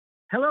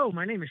Hello,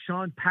 my name is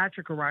Sean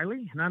Patrick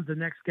O'Reilly, and I'm the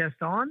next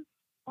guest on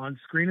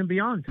Screen and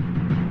Beyond.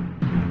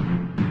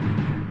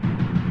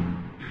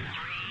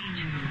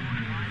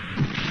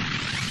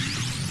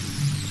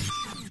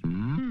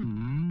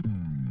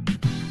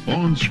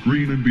 On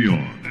Screen and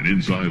Beyond, an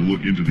inside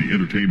look into the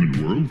entertainment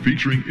world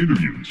featuring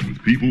interviews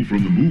with people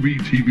from the movie,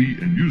 TV,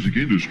 and music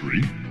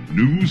industry,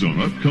 news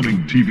on upcoming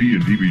TV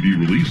and DVD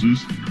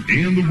releases,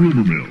 and the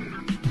rumor mill.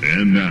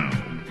 And now,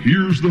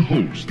 here's the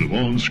host of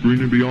On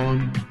Screen and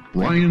Beyond,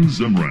 Brian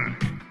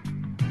Zemrak.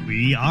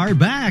 We are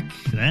back.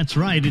 That's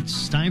right.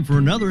 It's time for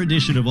another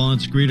edition of On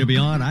Screen and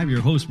Beyond. I'm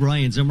your host,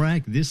 Brian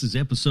Zemrak. This is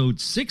episode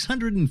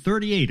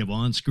 638 of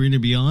On Screen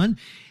and Beyond.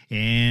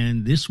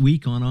 And this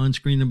week on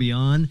Screen and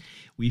Beyond,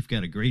 we've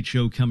got a great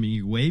show coming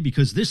your way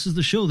because this is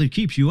the show that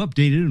keeps you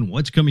updated on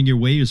what's coming your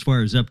way as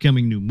far as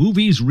upcoming new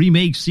movies,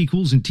 remakes,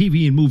 sequels, and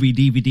TV and movie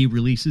DVD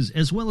releases,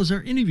 as well as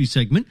our interview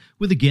segment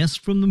with a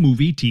guest from the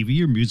movie,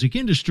 TV, or music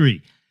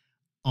industry.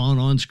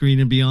 On Screen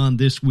and Beyond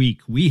this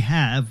week, we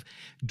have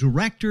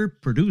director,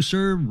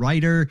 producer,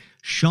 writer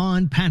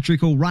Sean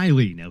Patrick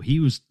O'Reilly. Now, he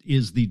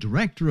is the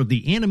director of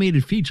the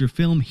animated feature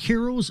film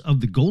Heroes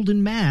of the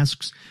Golden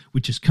Masks,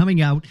 which is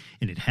coming out,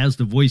 and it has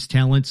the voice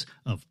talents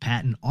of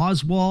Patton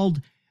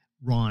Oswalt,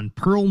 Ron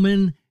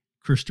Perlman,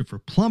 Christopher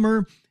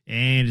Plummer,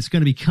 and it's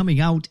going to be coming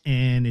out,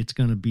 and it's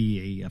going to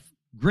be a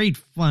great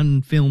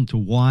fun film to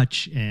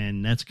watch,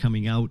 and that's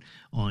coming out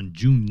on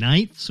June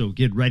 9th, so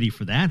get ready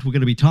for that. We're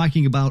going to be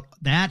talking about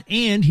that,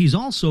 and he's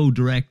also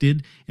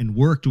directed and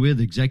worked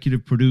with,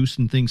 executive produced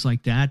and things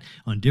like that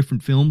on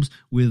different films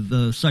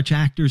with such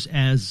actors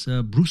as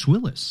Bruce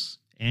Willis,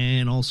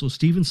 and also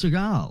Steven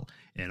Seagal,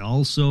 and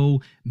also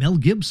Mel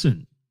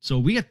Gibson. So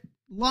we got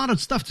a lot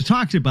of stuff to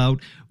talk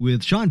about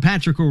with Sean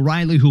Patrick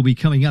O'Reilly, who'll be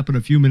coming up in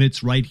a few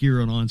minutes right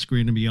here on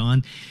Screen and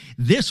Beyond.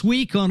 This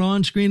week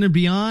on Screen and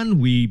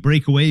Beyond, we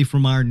break away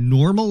from our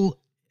normal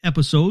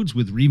episodes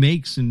with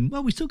remakes, and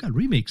well, we still got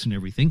remakes and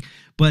everything,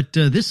 but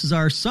this is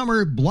our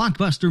summer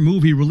blockbuster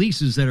movie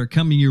releases that are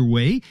coming your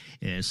way,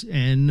 yes,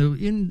 and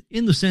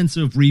in the sense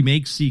of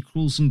remakes,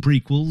 sequels, and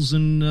prequels,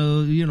 and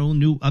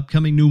new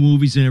upcoming new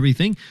movies and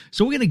everything.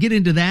 So we're going to get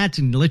into that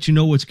and let you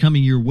know what's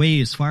coming your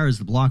way as far as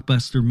the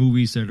blockbuster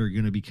movies that are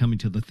going to be coming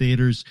to the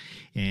theaters,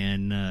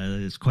 and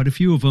there's quite a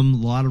few of them,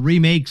 a lot of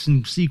remakes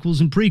and sequels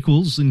and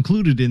prequels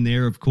included in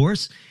there, of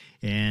course.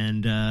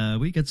 And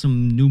we got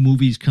some new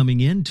movies coming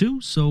in,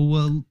 too,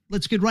 so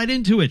let's get right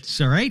into it,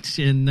 all right?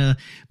 And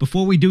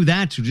before we do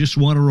that, I just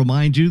want to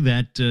remind you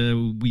that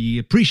we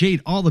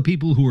appreciate all the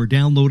people who are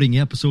downloading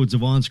episodes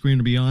of On Screen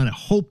and Beyond. I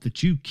hope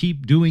that you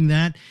keep doing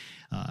that.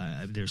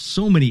 There's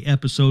so many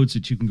episodes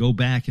that you can go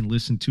back and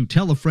listen to.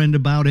 Tell a friend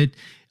about it.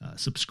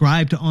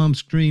 Subscribe to On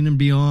Screen and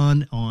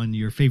Beyond on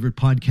your favorite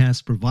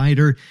podcast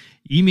provider.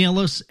 Email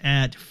us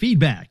at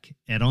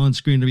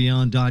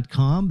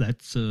feedback@onscreenandbeyond.com.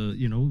 That's,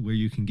 where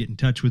you can get in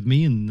touch with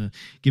me and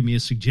give me a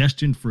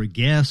suggestion for a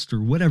guest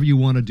or whatever you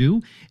want to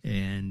do.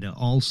 And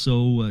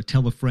also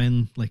tell a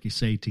friend, like you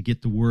say, to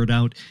get the word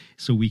out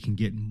so we can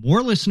get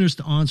more listeners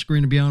to On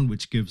Screen and Beyond,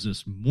 which gives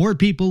us more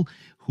people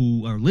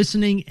who are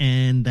listening,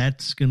 and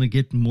that's going to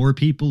get more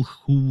people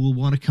who will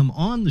want to come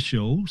on the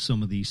show,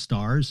 some of these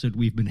stars that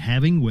we've been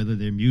having, whether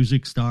they're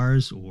music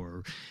stars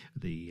or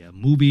the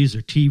movies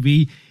or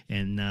TV,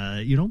 and,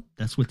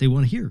 that's what they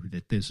want to hear,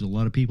 that there's a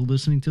lot of people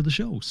listening to the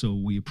show. So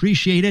we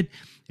appreciate it,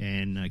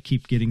 and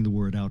keep getting the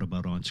word out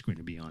about On Screen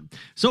and Beyond.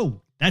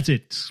 So that's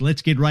it.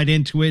 Let's get right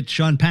into it.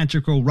 Sean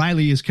Patrick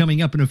O'Reilly is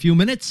coming up in a few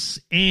minutes,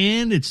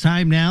 and it's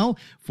time now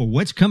for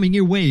what's coming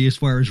your way as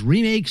far as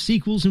remakes,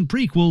 sequels, and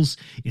prequels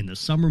in the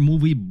summer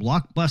movie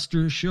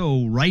blockbuster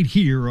show right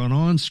here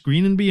on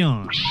Screen and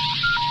Beyond.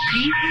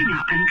 Please hang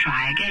up and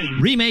try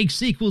again. Remakes,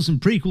 sequels, and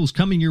prequels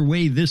coming your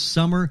way this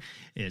summer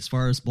as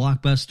far as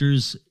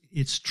blockbusters.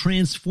 It's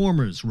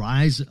Transformers,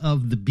 Rise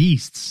of the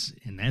Beasts,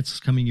 and that's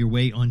coming your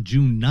way on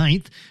June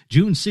 9th.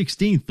 June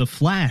 16th, The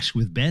Flash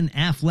with Ben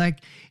Affleck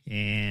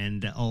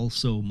and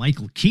also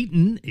Michael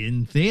Keaton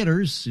in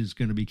theaters is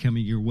going to be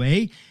coming your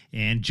way.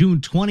 And June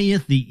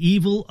 20th, The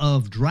Evil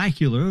of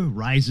Dracula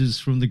rises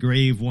from the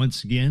grave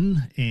once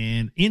again.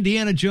 And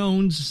Indiana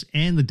Jones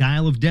and The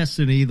Dial of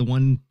Destiny, the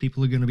one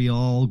people are going to be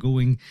all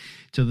going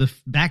to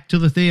back to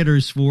the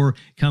theaters for,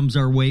 comes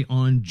our way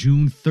on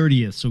June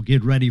 30th. So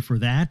get ready for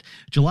that.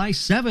 July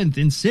 7th,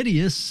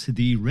 Insidious,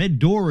 The Red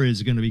Door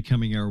is going to be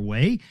coming our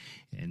way.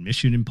 And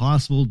Mission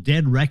Impossible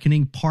Dead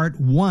Reckoning Part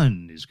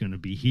 1 is going to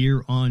be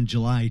here on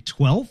July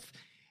 12th.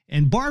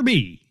 And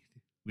Barbie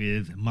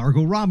with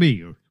Margot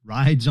Robbie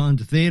rides on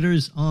to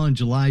theaters on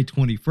July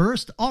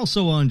 21st.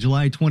 Also on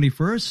July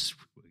 21st,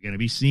 we're going to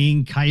be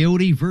seeing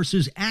Coyote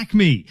versus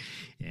Acme.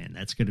 And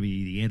that's going to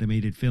be the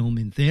animated film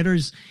in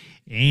theaters.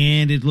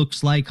 And it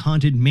looks like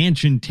Haunted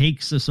Mansion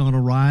takes us on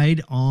a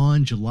ride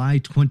on July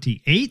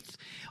 28th.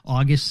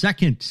 August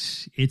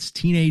 2nd, it's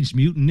Teenage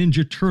Mutant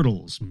Ninja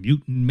Turtles,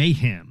 Mutant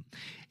Mayhem.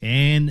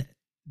 And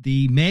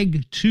the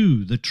Meg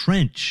 2, The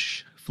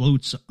Trench,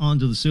 floats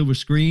onto the silver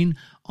screen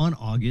on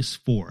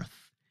August 4th.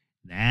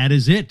 That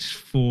is it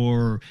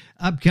for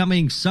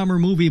upcoming summer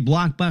movie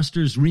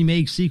blockbusters,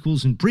 remakes,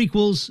 sequels, and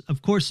prequels.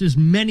 Of course, there's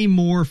many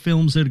more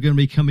films that are going to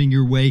be coming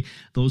your way.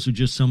 Those are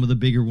just some of the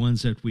bigger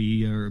ones that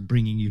we are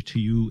bringing to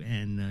you.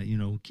 And,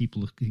 keep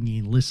looking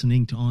and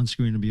listening to On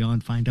Screen and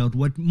Beyond. Find out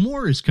what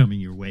more is coming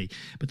your way.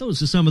 But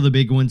those are some of the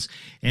big ones.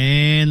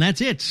 And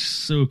that's it.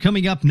 So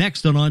coming up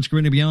next on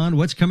Screen and Beyond,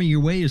 what's coming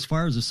your way as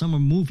far as the summer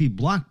movie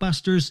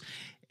blockbusters,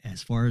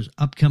 as far as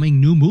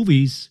upcoming new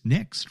movies,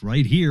 next,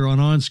 right here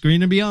on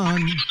Screen and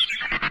Beyond.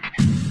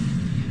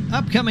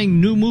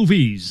 Upcoming new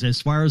movies,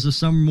 as far as the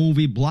summer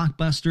movie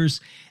blockbusters,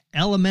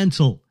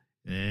 Elemental,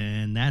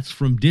 and that's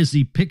from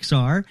Disney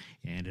Pixar,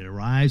 and it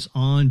arrives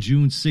on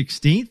June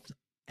 16th.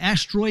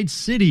 Asteroid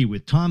City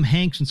with Tom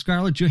Hanks and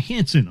Scarlett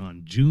Johansson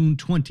on June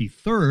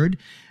 23rd.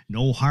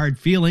 No Hard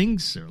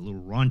Feelings, a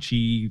little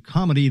raunchy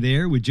comedy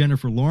there with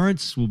Jennifer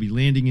Lawrence, will be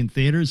landing in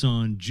theaters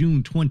on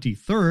June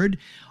 23rd.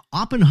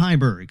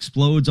 Oppenheimer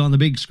explodes on the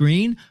big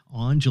screen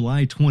on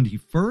July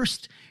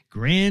 21st.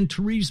 Gran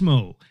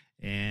Turismo,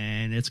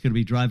 and it's going to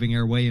be driving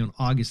our way on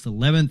August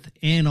 11th.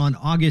 And on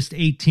August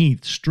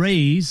 18th,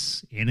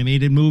 Strays,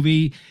 animated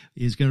movie,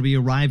 is going to be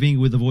arriving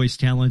with the voice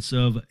talents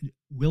of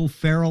Will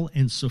Ferrell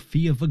and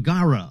Sofia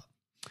Vergara.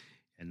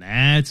 And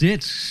that's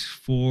it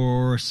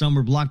for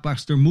summer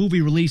blockbuster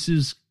movie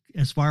releases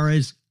as far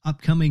as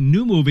upcoming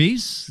new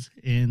movies,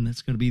 and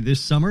that's going to be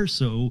this summer,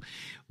 so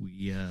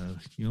we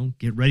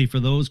get ready for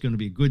those. Going to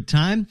be a good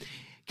time.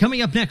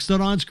 Coming up next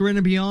on Screen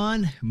and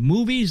Beyond,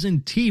 movies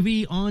and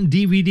TV on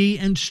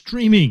DVD and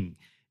streaming.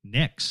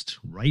 Next,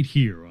 right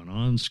here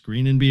on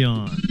Screen and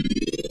Beyond.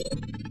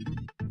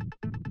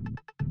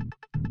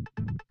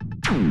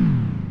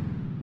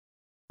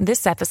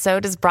 This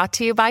episode is brought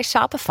to you by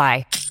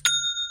Shopify.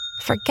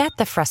 Forget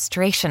the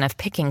frustration of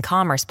picking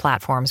commerce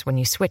platforms when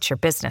you switch your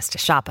business to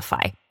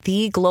Shopify,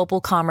 the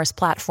global commerce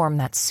platform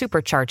that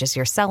supercharges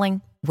your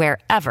selling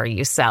wherever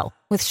you sell.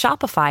 With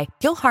Shopify,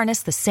 you'll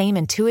harness the same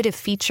intuitive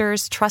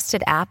features,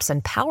 trusted apps,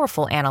 and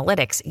powerful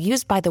analytics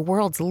used by the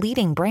world's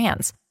leading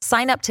brands.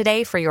 Sign up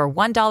today for your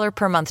 $1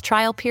 per month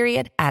trial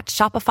period at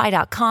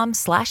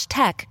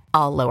shopify.com/tech,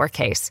 all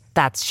lowercase.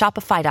 That's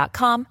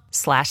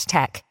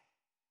shopify.com/tech.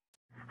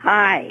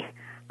 Hi,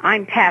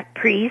 I'm Pat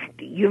Priest.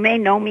 You may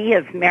know me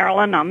as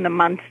Marilyn on the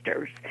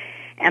Munsters,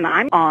 and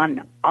I'm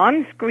on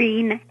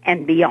Screen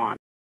and Beyond.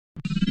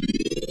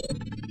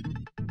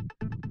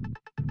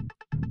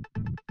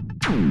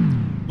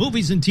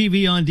 Movies and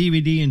TV on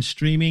DVD and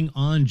streaming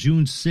on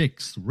June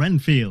 6th.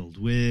 Renfield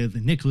with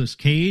Nicolas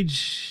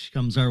Cage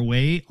comes our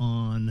way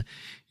on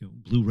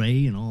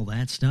Blu-ray and all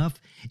that stuff.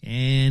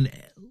 And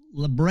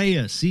La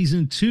Brea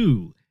Season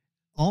 2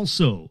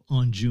 also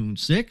on June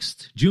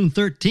 6th. June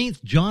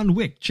 13th, John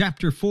Wick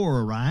Chapter 4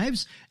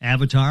 arrives.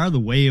 Avatar, The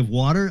Way of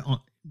Water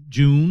on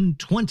June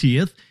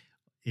 20th.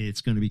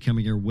 It's going to be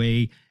coming our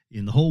way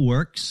in the whole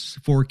works.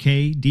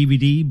 4K,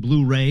 DVD,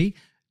 Blu-ray.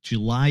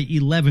 July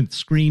 11th,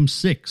 Scream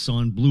 6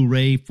 on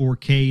Blu-ray,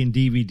 4K, and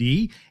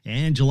DVD.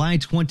 And July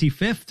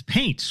 25th,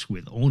 Paint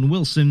with Owen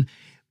Wilson,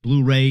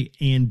 Blu-ray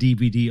and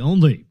DVD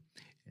only.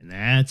 And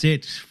that's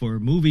it for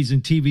movies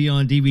and TV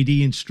on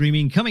DVD and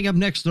streaming. Coming up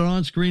next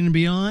on Screen and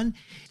Beyond,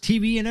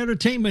 TV and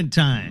entertainment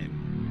time.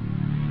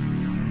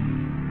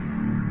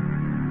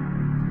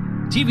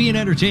 TV and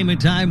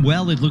entertainment time,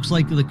 well, it looks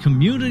like the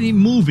Community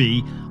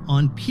movie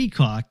on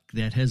Peacock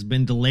that has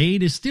been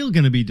delayed is still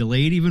going to be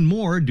delayed even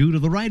more due to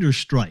the writer's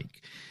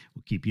strike.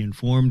 We'll keep you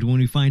informed when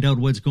we find out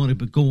what's going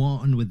to go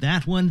on with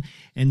that one.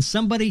 And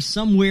Somebody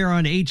Somewhere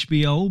on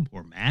HBO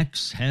or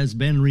Max has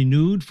been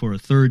renewed for a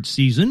third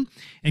season.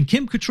 And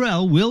Kim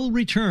Cattrall will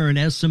return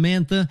as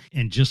Samantha.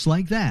 And just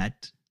like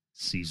that,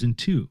 season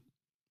 2.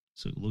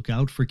 So look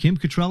out for Kim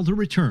Cattrall to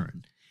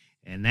return.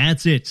 And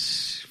that's it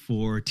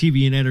for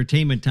TV and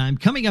entertainment time.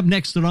 Coming up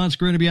next on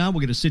Screen and Beyond, we're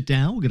going to sit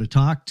down. We're going to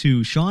talk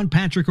to Sean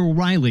Patrick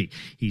O'Reilly.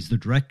 He's the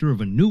director of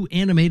a new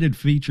animated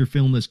feature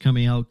film that's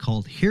coming out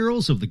called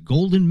Heroes of the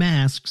Golden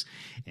Masks.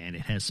 And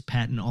it has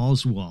Patton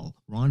Oswalt,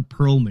 Ron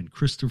Perlman,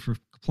 Christopher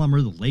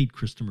Plummer, the late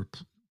Christopher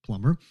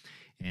Plummer.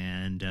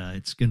 And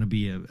it's going to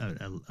be a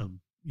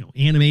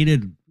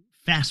animated,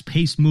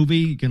 fast-paced movie.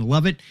 You're going to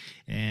love it.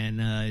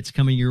 And it's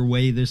coming your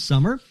way this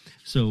summer.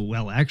 So,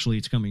 well, actually,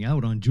 it's coming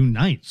out on June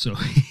 9th. So,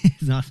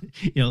 it's not,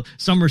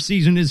 summer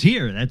season is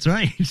here. That's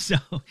right. So,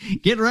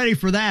 get ready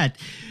for that.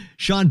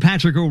 Sean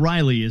Patrick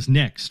O'Reilly is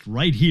next,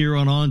 right here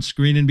on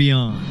Screen and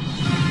Beyond.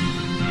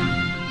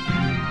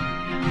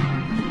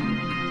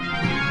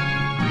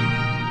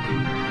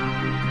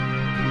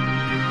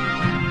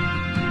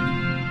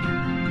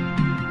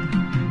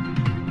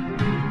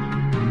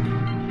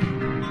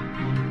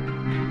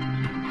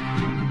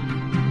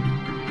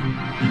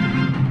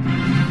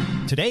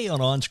 Today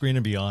on Screen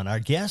and Beyond, our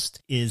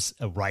guest is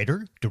a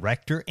writer,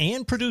 director,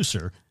 and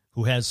producer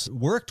who has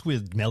worked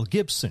with Mel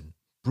Gibson,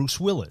 Bruce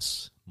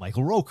Willis,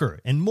 Michael Rooker,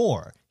 and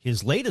more.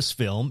 His latest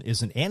film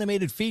is an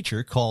animated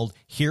feature called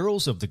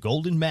Heroes of the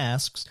Golden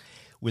Masks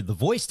with the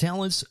voice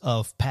talents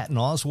of Patton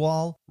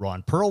Oswalt,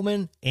 Ron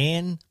Perlman,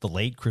 and the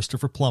late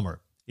Christopher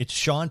Plummer. It's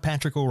Sean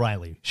Patrick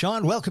O'Reilly.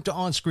 Sean, welcome to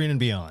On Screen and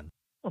Beyond.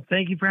 Well,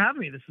 thank you for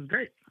having me. This is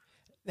great.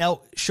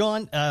 Now,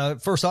 Sean,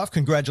 first off,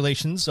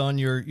 congratulations on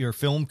your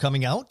film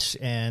coming out.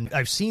 And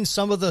I've seen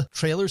some of the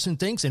trailers and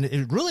things, and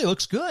it really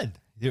looks good.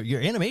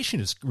 Your animation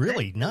is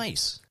really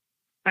nice.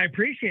 I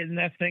appreciate it, and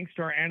that's thanks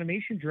to our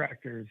animation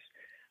directors,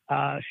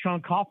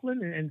 Sean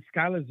Coughlin and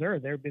Skylar Zur.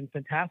 They've been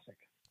fantastic.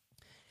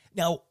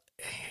 Now,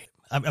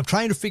 I'm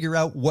trying to figure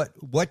out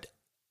what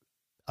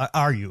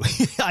are you?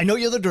 I know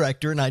you're the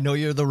director, and I know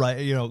you're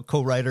the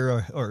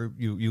co-writer, or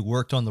you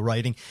worked on the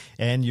writing,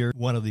 and you're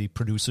one of the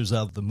producers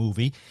of the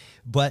movie.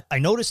 But I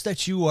noticed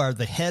that you are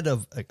the head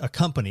of a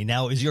company.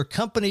 Now, is your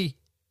company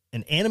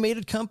an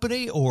animated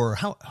company, or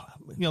how?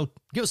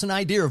 Give us an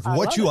idea of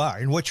what you are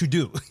and what you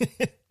do.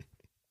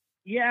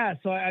 Yeah,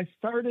 so I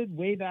started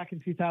way back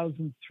in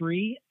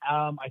 2003.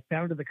 I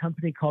founded a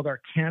company called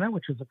Arcana,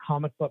 which is a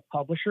comic book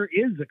publisher.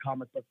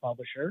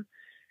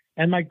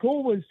 And my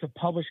goal was to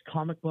publish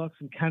comic books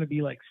and kind of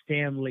be like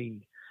Stan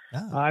Lee.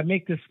 Oh. I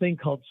make this thing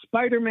called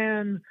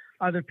Spider-Man.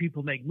 Other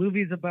people make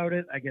movies about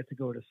it. I get to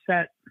go to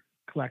set,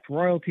 collect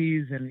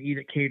royalties, and eat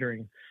at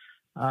catering.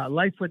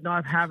 Life would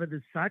not have it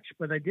as such,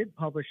 but I did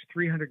publish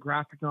 300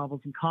 graphic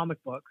novels and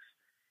comic books.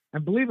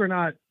 And believe it or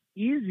not,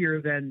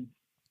 easier than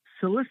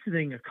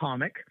soliciting a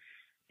comic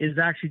is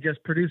actually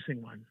just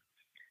producing one.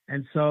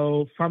 And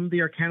so from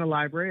the Arcana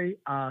Library,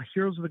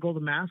 Heroes of the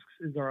Golden Masks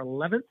is our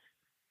 11th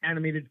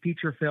animated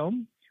feature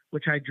film,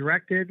 which I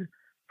directed,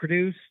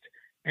 produced,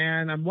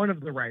 and I'm one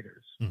of the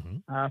writers. Mm-hmm.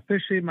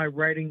 Officially, my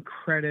writing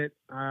credit,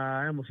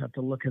 I almost have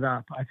to look it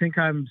up. I think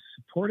I'm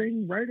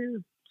supporting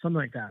writer, something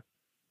like that.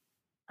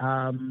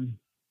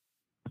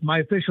 My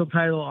official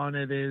title on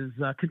it is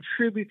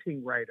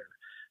contributing writer.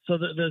 So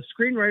the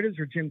screenwriters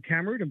are Jim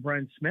Cameron and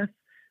Brian Smith.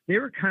 They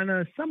were kind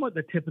of somewhat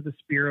the tip of the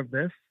spear of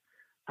this.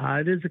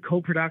 It is a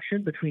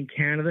co-production between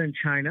Canada and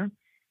China.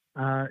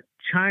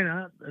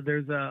 China,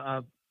 there's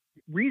a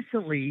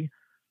recently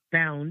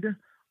found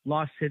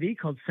lost city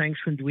called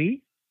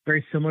Sangshuandui,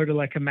 very similar to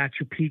like a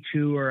Machu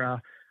Picchu or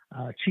a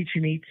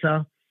Chichen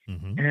Itza.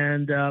 Mm-hmm.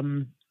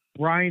 And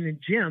Brian and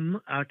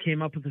Jim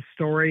came up with a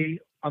story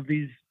of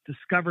these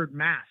discovered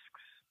masks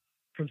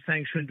from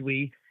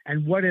Sangshuandui,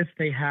 and what if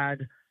they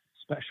had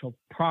special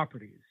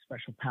properties,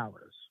 special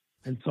powers.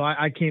 And so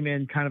I came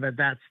in kind of at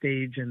that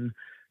stage and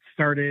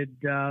started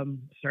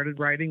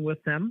writing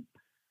with them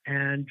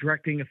and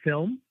directing a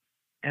film.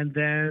 And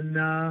then,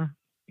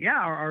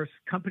 our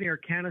company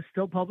Arcana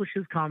still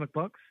publishes comic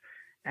books,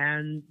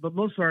 but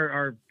most of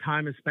our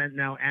time is spent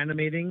now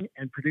animating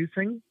and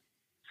producing.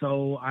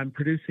 So I'm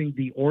producing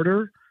The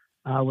Order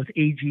with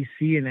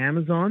AGC and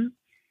Amazon,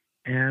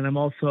 and I'm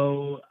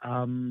also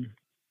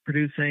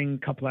producing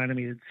a couple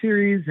animated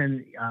series,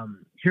 and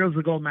Heroes of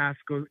the Gold Mask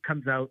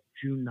comes out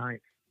June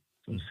 9th.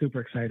 So I'm super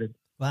excited.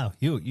 Wow,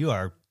 you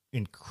are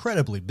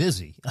incredibly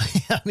busy.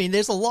 I mean,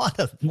 there's a lot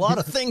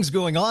of things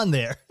going on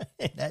there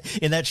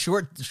in that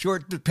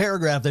short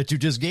paragraph that you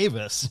just gave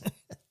us.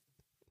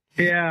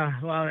 Yeah,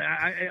 well,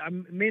 I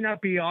may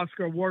not be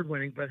Oscar award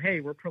winning, but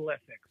hey, we're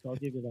prolific, so I'll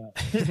give you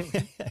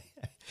that.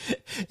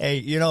 Hey,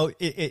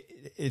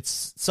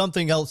 it's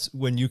something else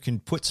when you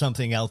can put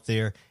something out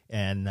there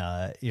and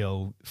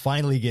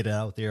finally get it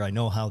out there. I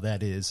know how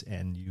that is,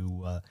 and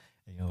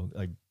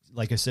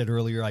like I said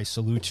earlier, I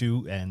salute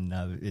you, and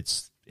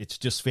it's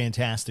just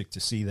fantastic to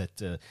see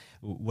that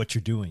what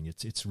you're doing.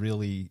 It's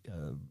really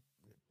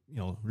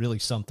really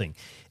something.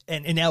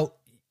 And now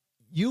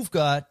you've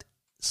got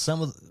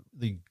some of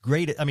the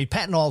great. I mean,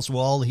 Patton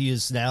Oswalt, he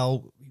is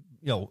now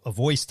a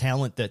voice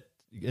talent that.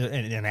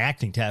 An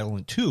acting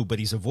talent too, but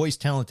he's a voice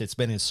talent that's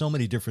been in so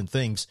many different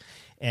things.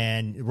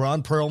 And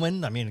Ron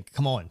Perlman, I mean,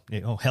 come on,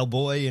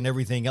 Hellboy and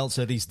everything else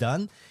that he's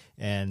done,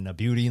 and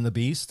Beauty and the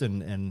Beast,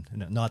 and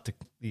not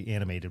the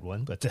animated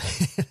one, but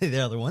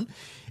the other one,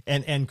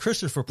 and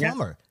Christopher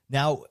Plummer. Yeah.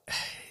 Now,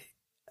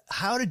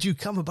 how did you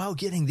come about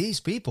getting these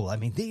people? I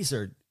mean, these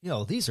are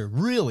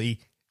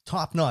really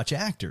top-notch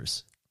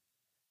actors.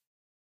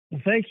 Well,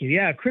 thank you.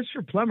 Yeah,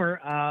 Christopher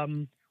Plummer.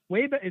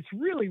 It's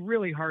really,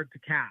 really hard to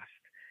cast.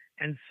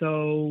 And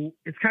so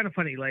it's kind of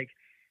funny, like,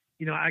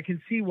 I can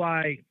see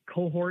why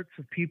cohorts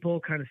of people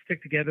kind of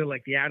stick together,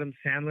 like the Adam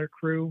Sandler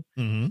crew.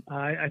 Mm-hmm.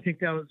 I think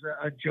that was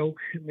a joke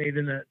made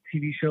in a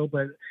TV show,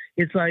 but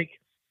it's like,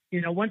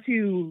 once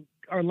you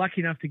are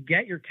lucky enough to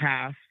get your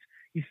cast,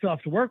 you still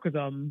have to work with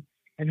them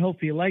and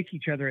hopefully you like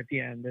each other at the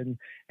end.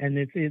 And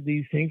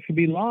these things can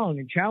be long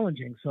and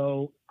challenging.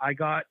 So I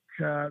got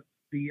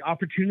the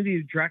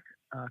opportunity to direct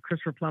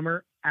Christopher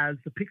Plummer as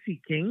the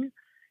Pixie King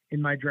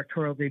in my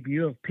directorial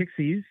debut of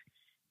Pixies.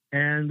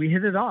 And we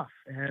hit it off,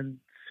 and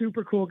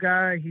super cool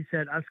guy. He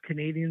said, us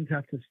Canadians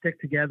have to stick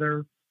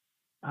together.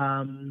 So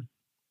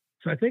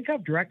I think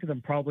I've directed him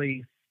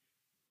probably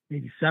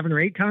maybe 7 or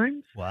 8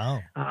 times.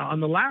 Wow. On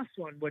the last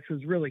one, which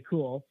was really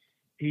cool,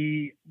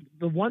 the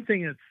one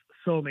thing that's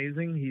so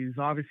amazing, he's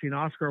obviously an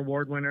Oscar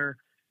award winner,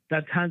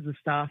 done tons of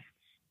stuff.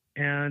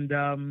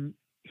 And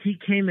he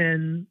came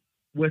in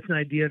with an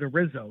idea to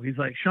Rizzo. He's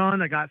like,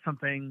 Sean, I got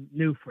something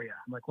new for you.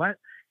 I'm like, what?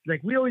 He's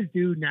like, we always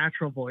do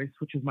natural voice,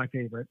 which is my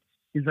favorite.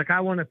 He's like, I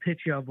want to pitch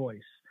you a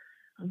voice.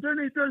 And then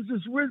he does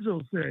this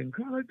whistle thing,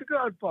 kind of like the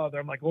Godfather.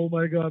 I'm like, oh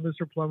my God,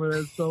 Mr. Plummer,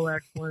 that's so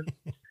excellent.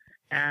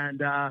 And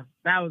that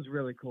was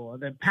really cool.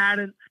 And then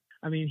Patton,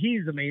 I mean,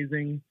 he's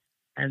amazing.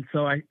 And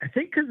so I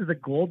think because of the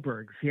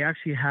Goldbergs, he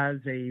actually has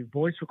a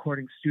voice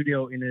recording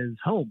studio in his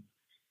home.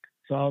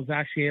 So I was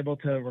actually able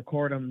to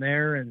record him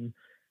there, and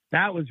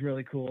that was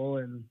really cool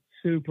and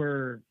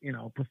super,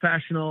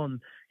 professional.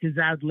 And his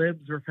ad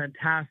libs were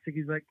fantastic.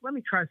 He's like, let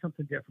me try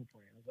something different for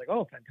you. I was like,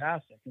 oh,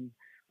 fantastic. And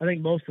I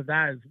think most of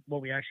that is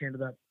what we actually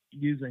ended up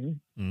using.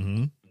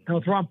 Mm-hmm. And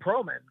with Ron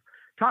Perlman,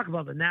 talk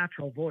about the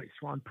natural voice,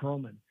 Ron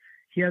Perlman.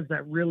 He has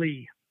that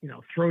really,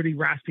 throaty,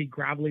 raspy,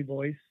 gravelly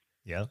voice.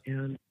 Yeah.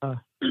 And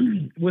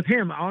with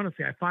him,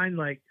 honestly, I find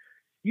like,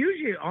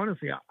 usually,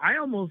 honestly,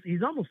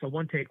 he's almost a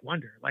one-take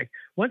wonder. Like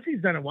once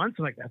he's done it once,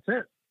 I'm like, that's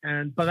it.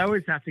 But I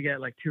always have to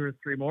get like 2 or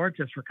 3 more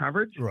just for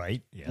coverage.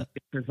 Right. Yeah.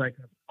 If there's like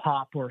a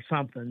pop or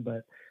something.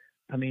 But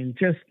I mean,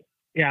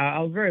 I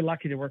was very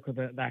lucky to work with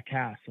that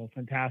cast. So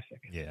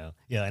fantastic. Yeah.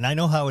 Yeah. And I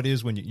know how it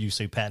is when you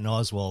say Patton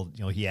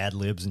Oswalt, he ad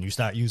libs and you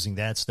start using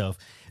that stuff.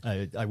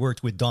 I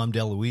worked with Dom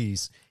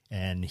DeLuise,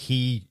 and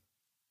he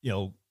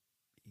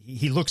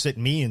looks at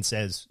me and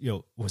says,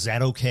 was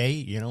that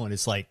okay? And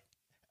it's like,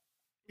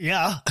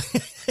 yeah,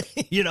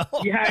 Yeah,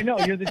 I know.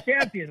 You're the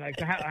champion. Like,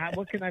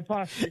 what can I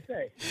possibly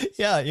say?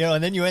 Yeah,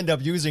 and then you end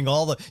up using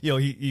all the,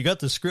 you got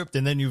the script,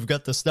 and then you've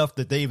got the stuff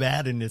that they've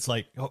added, and it's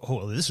like, oh,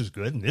 well, this is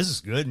good, and this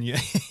is good, and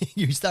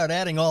you start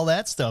adding all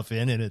that stuff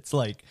in, and it's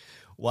like,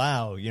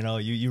 wow,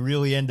 you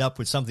really end up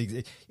with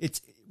something.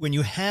 It's when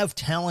you have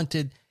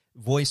talented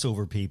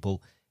voiceover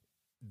people,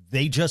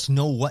 they just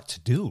know what to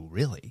do,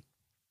 really.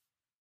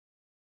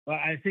 Well,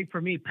 I think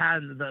for me,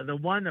 Patton, the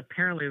one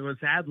apparently was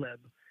ad lib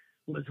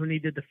was when he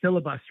did the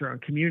filibuster on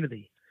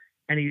Community,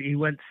 and he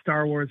went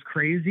Star Wars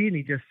crazy, and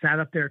he just sat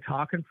up there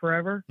talking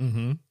forever.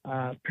 Mm-hmm.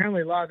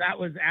 Apparently a lot of that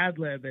was ad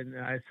lib, and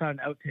I saw an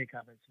outtake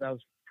of it, so that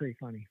was pretty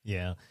funny.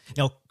 Yeah.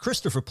 Now,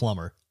 Christopher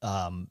Plummer,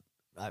 I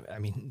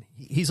mean,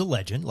 he's a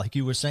legend, like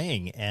you were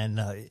saying, and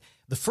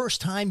the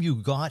first time you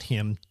got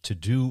him to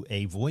do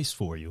a voice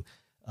for you,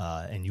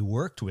 and you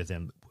worked with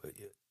him,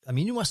 I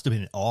mean, you must have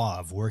been in awe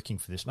of working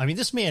for this. I mean,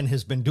 this man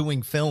has been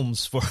doing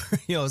films for,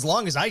 as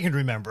long as I can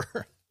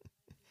remember.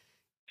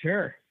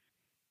 Sure.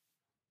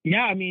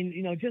 Yeah, I mean,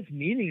 just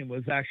meeting him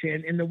was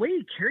actually, and the way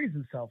he carries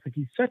himself, like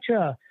he's such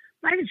a,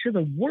 not even sure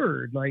the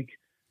word, like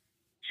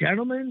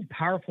gentleman,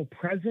 powerful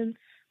presence,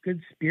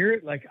 good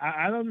spirit. Like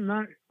I'm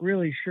not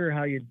really sure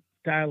how you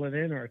dial it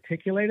in or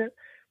articulate it,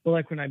 but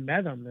like when I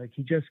met him, like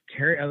he just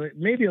carried,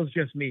 maybe it was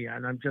just me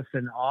and I'm just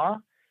in awe.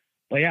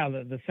 But yeah,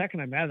 the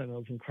second I met him, it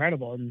was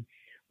incredible. And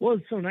what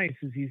was so nice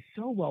is he's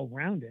so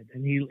well-rounded,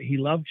 and he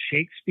loved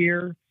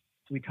Shakespeare.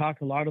 So we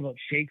talked a lot about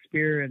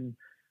Shakespeare, and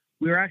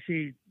we were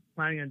actually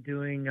planning on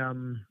doing,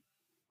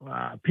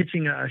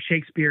 pitching a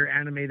Shakespeare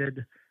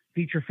animated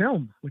feature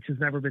film, which has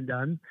never been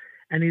done.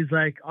 And he's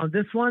like, on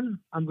this one,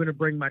 I'm going to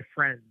bring my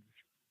friends.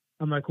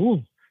 I'm like,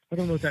 ooh, I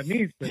don't know what that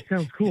means, but it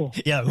sounds cool.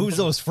 Yeah. Who's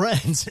those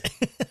friends?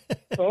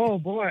 Oh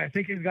boy. I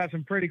think he's got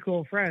some pretty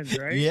cool friends,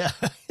 right? Yeah.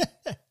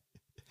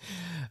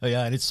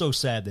 Yeah. And it's so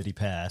sad that he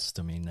passed.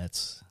 I mean,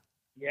 that's.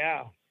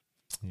 Yeah.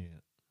 Yeah.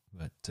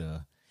 But,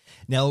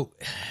 now,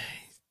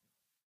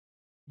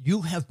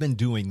 you have been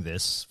doing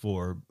this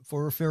for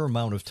a fair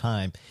amount of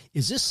time.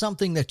 Is this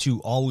something that you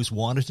always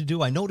wanted to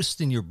do? I noticed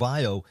in your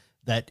bio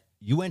that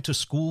you went to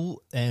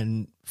school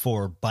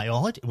for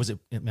biology.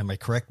 Am I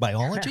correct?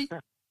 Biology?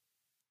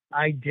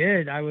 I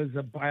did. I was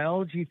a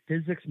biology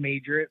physics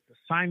major at the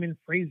Simon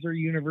Fraser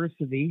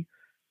University.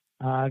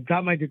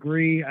 Got my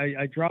degree.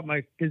 I dropped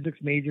my physics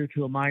major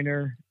to a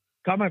minor,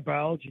 got my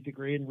biology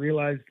degree, and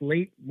realized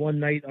late one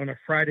night on a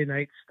Friday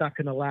night stuck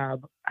in a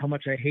lab how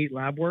much I hate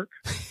lab work.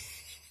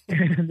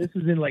 And this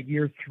is in like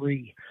year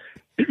 3.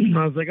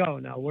 I was like, oh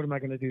no, what am I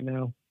going to do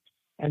now?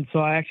 And so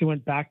I actually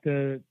went back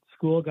to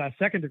school, got a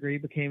second degree,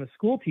 became a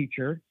school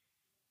teacher.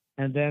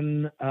 And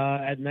then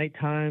at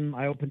nighttime,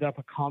 I opened up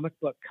a comic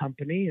book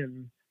company,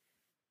 and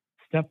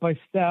step by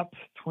step,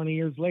 20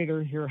 years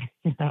later, here I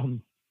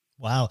am.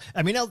 Wow.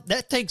 I mean,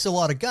 that takes a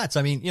lot of guts.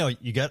 I mean,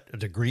 you got a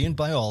degree in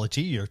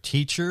biology, you're a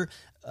teacher,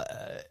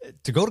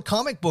 to go to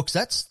comic books.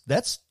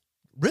 That's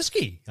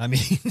risky. I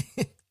mean,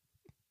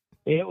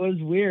 it was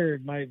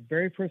weird. My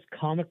very first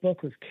comic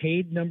book was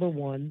Cade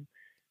 #1.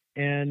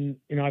 And,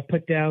 I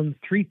put down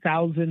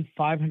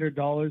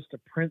 $3,500 to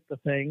print the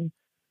thing.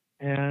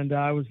 And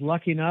I was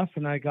lucky enough,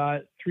 and I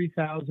got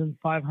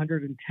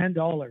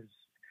 $3,510.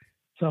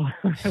 So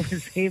I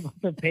was able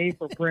to pay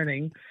for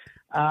printing.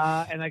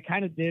 And I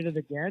kind of did it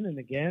again and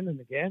again and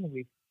again. And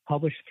we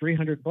published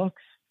 300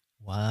 books.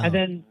 Wow. And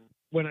then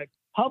when I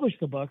published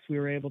the books, we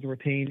were able to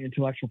retain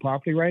intellectual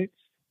property rights.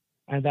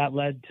 And that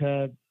led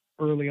to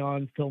early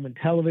on film and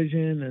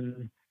television.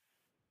 And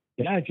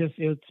yeah,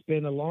 it's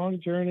been a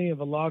long journey of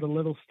a lot of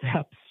little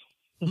steps.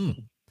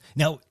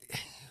 Now,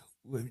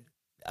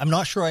 I'm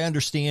not sure I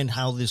understand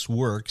how this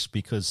works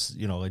because,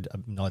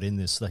 I'm not in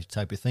this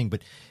type of thing,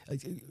 but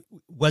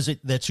was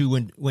it that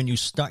when you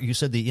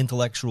said the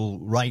intellectual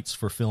rights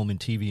for film and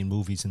TV and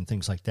movies and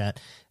things like that,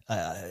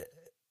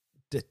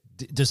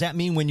 does that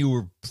mean when you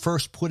were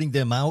first putting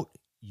them out,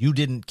 you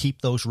didn't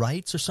keep those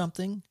rights or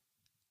something?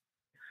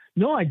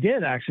 No, I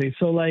did actually.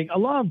 So like a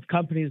lot of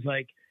companies,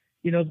 like,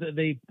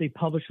 they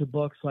publish the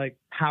books like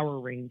Power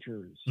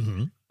Rangers,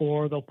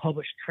 or they'll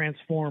publish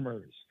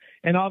Transformers.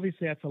 And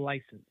obviously that's a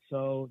license.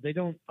 So they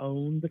don't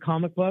own the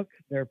comic book.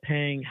 They're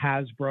paying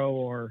Hasbro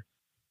or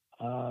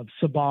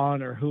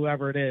Saban or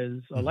whoever it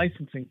is, a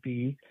licensing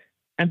fee.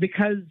 And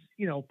because,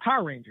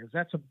 Power Rangers,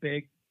 that's a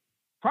big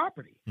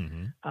property.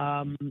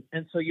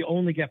 And so you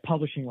only get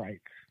publishing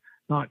rights,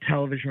 not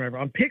television rights.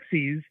 On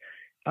Pixies,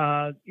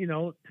 to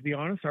be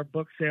honest, our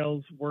book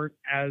sales weren't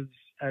as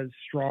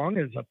strong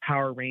as a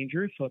Power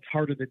Ranger, so it's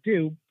harder to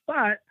do.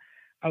 But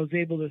I was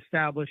able to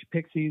establish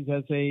Pixies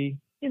as a,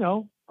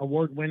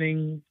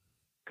 award-winning,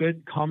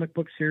 good comic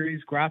book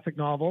series, graphic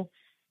novel.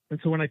 And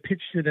so when I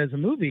pitched it as a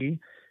movie,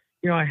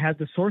 I had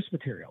the source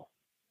material.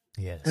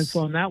 Yes. And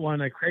so on that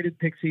one, I created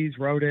Pixies,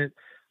 wrote it.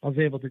 I was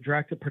able to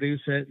direct it,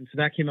 produce it. And so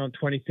that came out in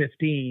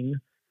 2015.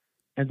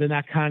 And then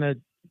that kind of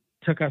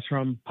took us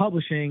from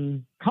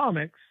publishing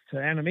comics to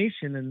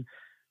animation. And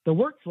the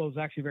workflow is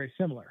actually very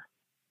similar.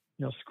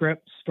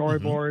 Script,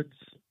 storyboards.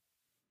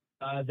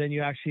 Then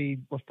you actually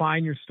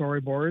refine your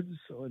storyboards,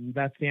 and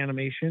that's the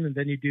animation. And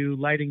then you do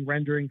lighting,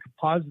 rendering,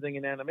 compositing,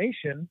 and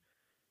animation.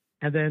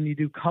 And then you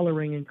do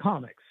coloring in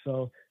comics.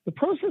 So the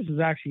process is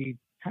actually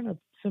kind of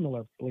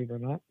similar, believe it or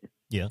not.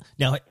 Yeah.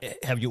 Now,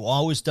 have you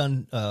always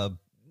done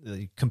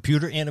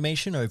computer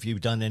animation, or have you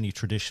done any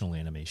traditional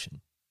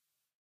animation?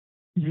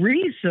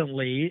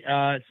 Recently,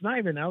 it's not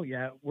even out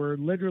yet. We're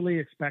literally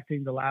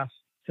expecting the last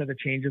set of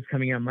changes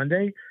coming out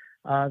Monday.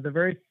 The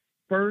very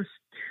first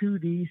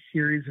 2D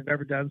series I've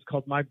ever done is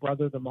called My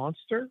Brother the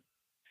Monster.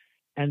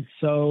 And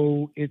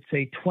so it's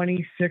a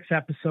 26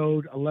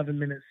 episode,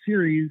 11-minute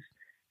series.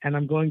 And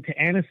I'm going to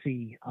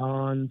Annecy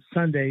on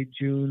Sunday,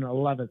 June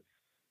 11th.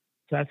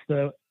 So that's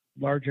the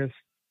largest,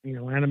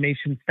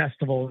 animation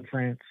festival in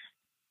France.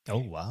 Oh,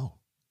 wow.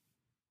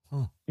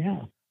 Huh.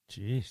 Yeah.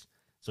 Jeez.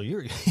 So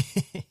you're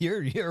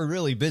you're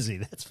really busy,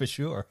 that's for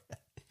sure.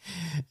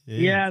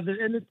 Yeah,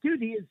 and the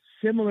 2D is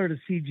similar to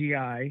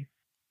CGI.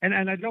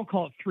 And I don't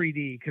call it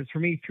 3D because for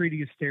me,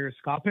 3D is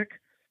stereoscopic.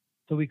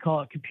 So we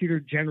call it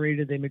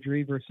computer-generated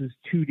imagery versus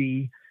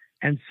 2D.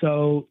 And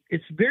so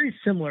it's very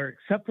similar,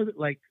 except for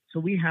so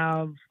we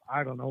have,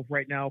 I don't know,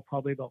 right now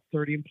probably about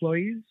 30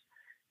 employees.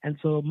 And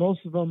so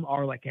most of them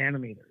are like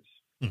animators.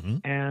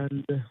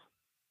 And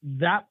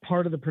that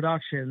part of the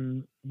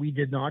production we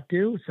did not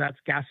do. So that's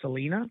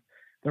Gasolina.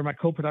 They're my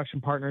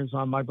co-production partners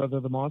on My Brother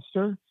the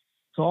Monster.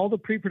 So all the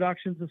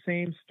pre-production's the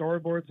same,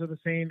 storyboards are the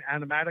same,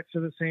 animatics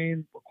are the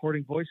same,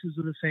 recording voices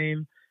are the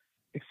same,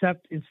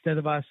 except instead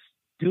of us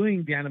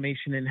doing the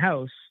animation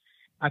in-house,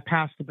 I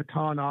pass the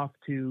baton off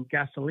to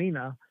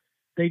Gasolina.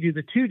 They do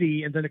the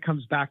 2D, and then it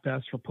comes back to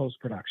us for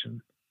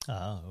post-production.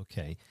 Oh,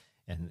 okay.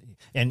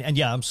 And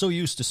yeah, I'm so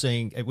used to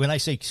saying, when I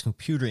say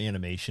computer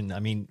animation, I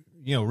mean,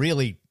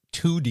 really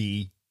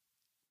 2D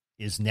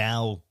is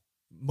now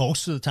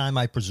most of the time,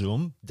 I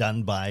presume,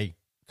 done by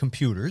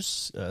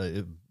computers.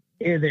 It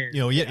is.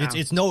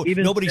 It's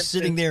nobody's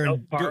sitting there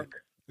and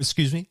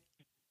excuse me.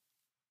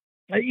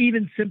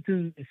 Even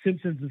Simpsons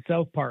and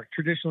South Park,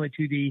 traditionally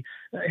 2D,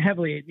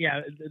 heavily.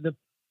 Yeah, the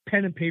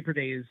pen and paper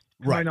days,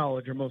 to my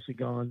knowledge, are mostly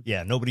gone.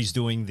 Yeah, nobody's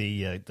doing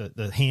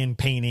the hand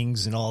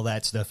paintings and all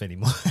that stuff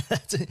anymore.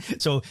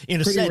 So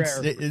in a sense,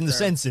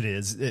 sense, it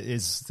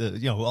is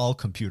all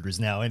computers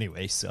now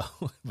anyway. So,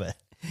 but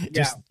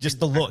just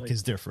the look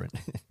is different.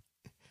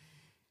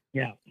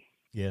 Yeah.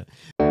 Yeah.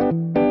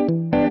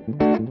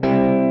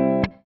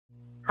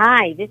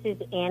 Hi, this is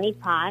Annie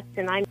Potts,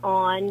 and I'm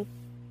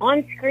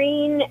on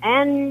Screen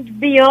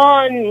and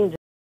Beyond.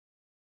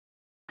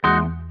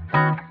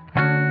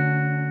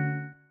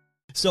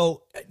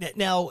 So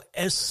now,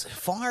 as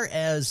far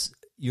as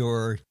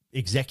your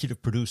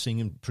executive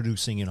producing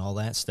and all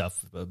that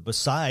stuff,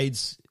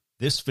 besides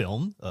this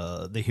film,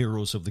 The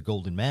Heroes of the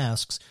Golden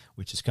Masks,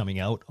 which is coming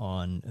out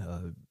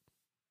on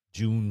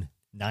June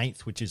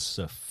 9th, which is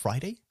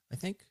Friday, I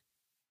think.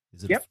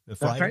 Is it a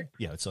Friday? That's right.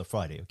 Yeah, it's a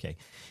Friday. Okay.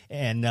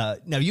 And now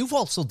you've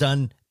also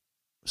done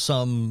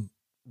some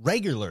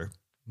regular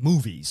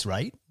movies,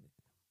 right?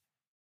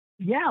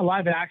 Yeah,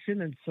 live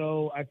action. And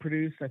so I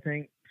produced, I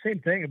think, same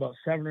thing, about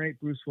 7 or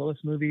 8 Bruce Willis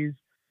movies.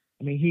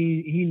 I mean,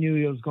 he knew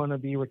he was going to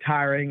be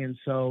retiring. And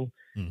so,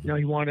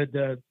 he wanted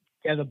to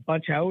get a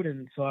bunch out.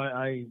 And so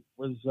I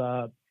was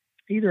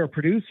either a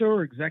producer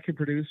or executive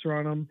producer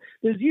on them.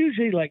 There's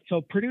usually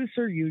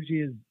producer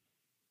usually is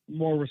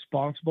more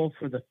responsible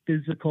for the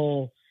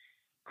physical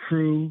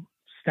crew,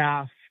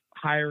 staff,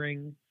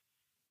 hiring,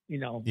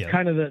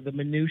 kind of the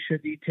minutia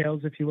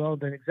details, if you will.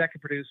 Then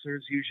executive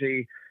producers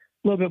usually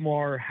a little bit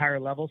more higher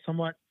level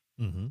somewhat.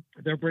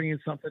 They're bringing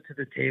something to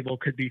the table,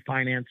 could be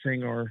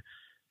financing or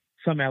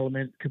some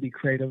element, could be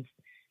creative.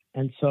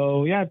 And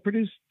so, I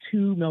produced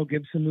 2 Mel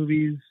Gibson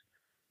movies.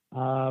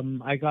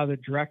 I got to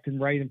direct and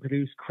write and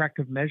produce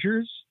Corrective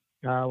Measures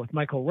with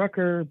Michael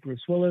Rooker,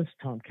 Bruce Willis,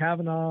 Tom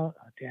Cavanaugh,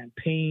 Dan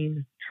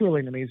Payne. Truly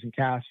an amazing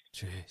cast.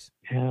 Jeez.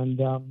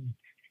 And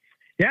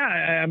Yeah,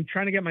 I'm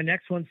trying to get my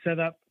next one set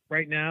up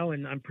right now,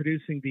 and I'm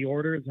producing The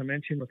Order, as I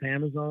mentioned, with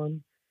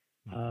Amazon.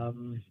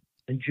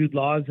 And Jude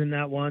Law's in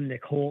that one,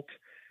 Nick Holt,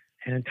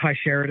 and Ty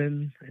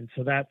Sheridan. And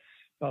so that's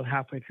about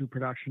halfway through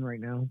production right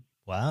now.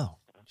 Wow.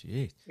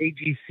 Jeez.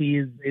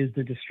 AGC is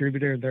the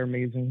distributor. They're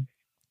amazing.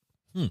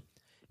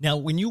 Now,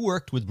 when you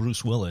worked with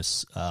Bruce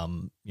Willis,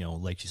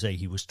 like you say,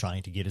 he was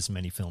trying to get as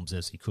many films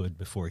as he could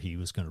before he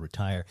was going to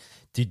retire.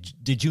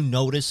 Did you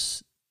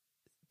notice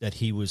that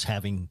he was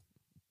having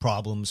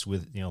problems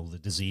with, the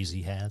disease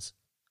he has?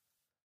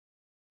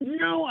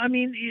 No, I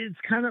mean, it's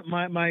kind of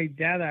my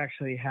dad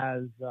actually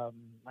has,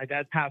 my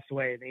dad passed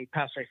away, and he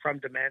passed away from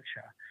dementia.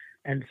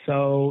 And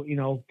so,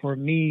 for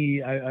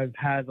me, I've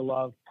had a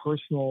lot of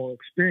personal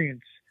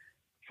experience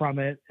from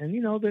it. And,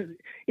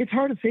 it's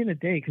hard to say in a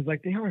day because,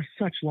 like, they are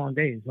such long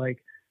days.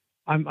 Like,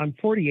 I'm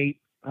 48.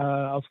 I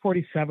was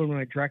 47 when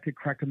I directed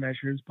Corrective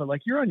Measures, but,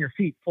 like, you're on your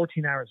feet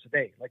 14 hours a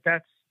day. Like,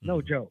 that's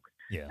no joke.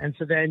 Yeah. And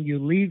so then you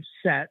leave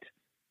set,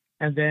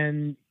 and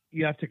then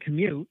you have to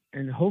commute,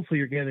 and hopefully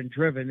you're getting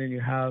driven, and you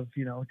have,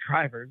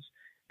 drivers,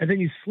 and then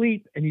you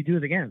sleep and you do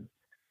it again.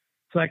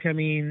 So, like, I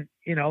mean,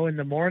 in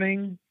the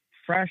morning,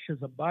 fresh as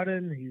a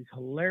button, he's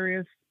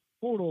hilarious,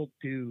 total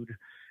dude.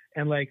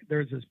 And, like,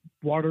 there's this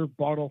water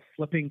bottle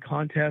flipping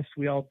contest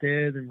we all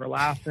did, and we're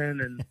laughing.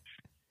 And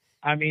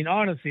I mean,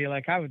 honestly,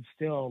 like, I would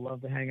still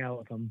love to hang out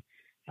with him.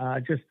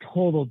 Just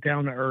total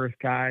down to earth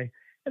guy.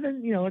 And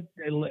then,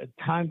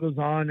 time goes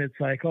on. It's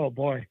like, oh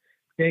boy,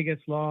 day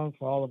gets long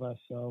for all of us.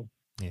 So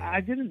yeah.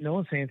 I didn't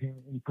notice anything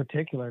in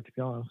particular, to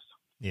be honest.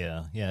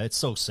 Yeah. Yeah. It's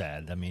so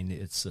sad. I mean,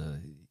 it's,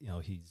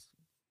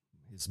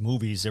 his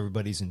movies,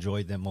 everybody's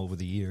enjoyed them over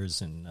the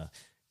years, and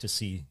to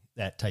see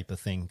that type of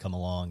thing come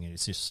along, and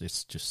it's just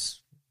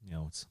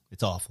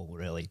it's awful,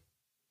 really.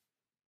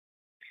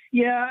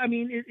 Yeah, I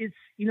mean, it's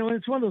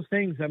it's one of those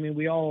things. I mean,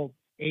 we all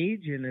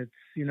age, and it's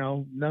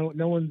no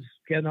one's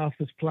getting off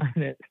this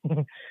planet.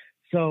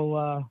 So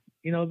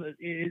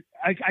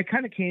I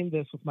kind of came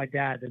this with my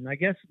dad, and I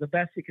guess the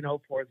best you can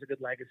hope for is a good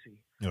legacy.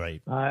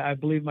 Right. I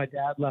believe my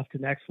dad left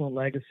an excellent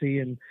legacy,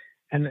 and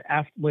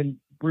after when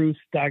Bruce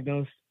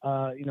diagnosed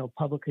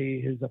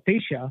publicly his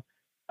aphasia,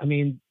 I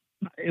mean,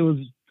 it was,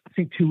 I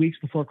think, 2 weeks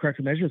before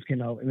Corrective Measures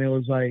came out. And it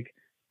was like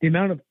the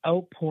amount of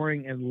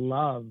outpouring and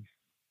love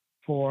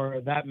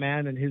for that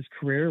man and his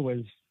career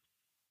was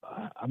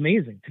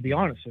amazing, to be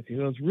honest with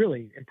you. It was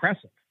really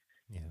impressive.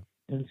 Yeah.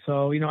 And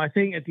so, I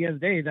think at the end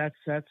of the day,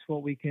 that's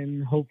what we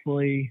can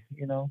hopefully,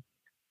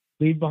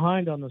 leave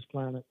behind on this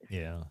planet.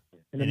 Yeah.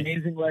 An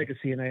amazing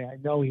legacy. And I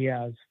know he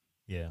has.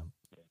 Yeah.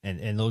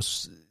 And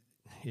those,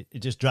 it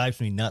just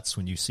drives me nuts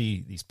when you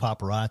see these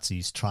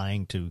paparazzis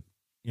trying to,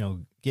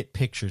 get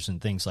pictures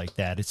and things like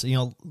that. It's,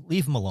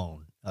 leave them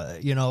alone. I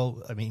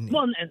mean.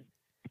 Well,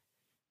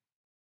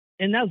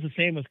 and that was the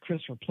same with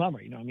Christopher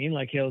Plummer. You know what I mean?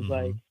 Like, it was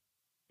like,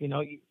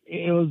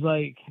 it was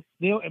like,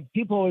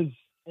 people always,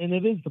 and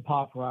it is the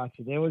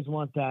paparazzi. They always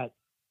want that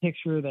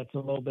picture that's a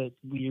little bit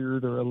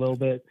weird or a little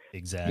bit,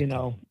 exactly,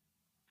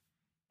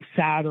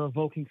 sad or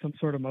evoking some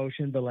sort of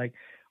emotion. But like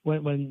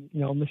when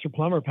Mr.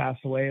 Plummer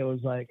passed away, it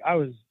was like, I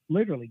was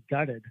literally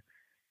gutted.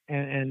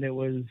 And it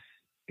was,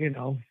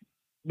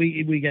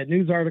 we get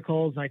news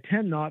articles, and I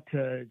tend not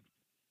to,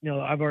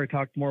 I've already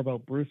talked more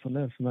about Bruce on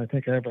this than I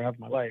think I ever have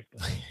in my life.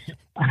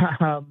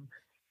 But,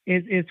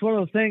 it's one of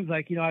those things,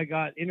 like, I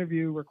got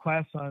interview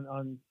requests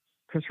on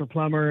Christopher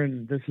Plummer,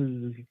 and this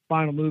is his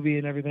final movie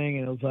and everything.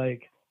 And it was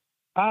like,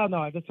 I don't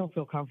know, I just don't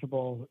feel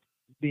comfortable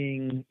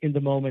being in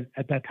the moment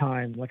at that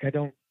time. Like, I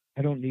don't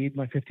need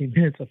my 15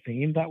 minutes of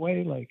fame that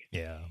way. Like,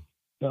 yeah.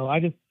 So I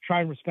just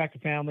try and respect the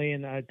family,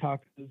 and I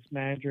talked to his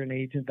manager and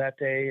agent that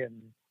day,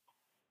 and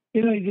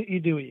you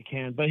do what you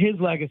can. But his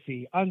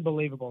legacy,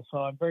 unbelievable. So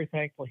I'm very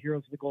thankful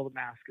Heroes of the Golden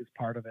Mask is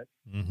part of it.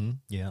 Mm-hmm.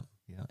 Yeah,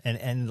 yeah.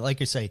 And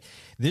like I say,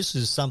 this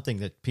is something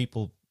that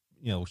people,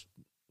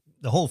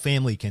 the whole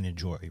family can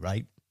enjoy,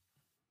 right?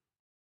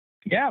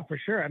 Yeah, for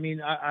sure. I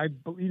mean, I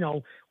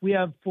we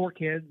have 4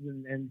 kids,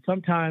 and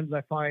sometimes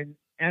I find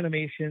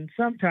animation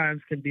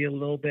sometimes can be a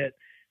little bit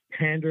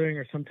pandering,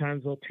 or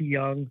sometimes a little too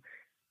young.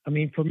 I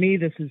mean, for me,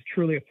 this is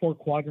truly a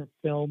 4-quadrant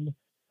film.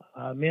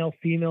 Male,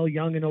 female,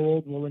 young and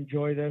old will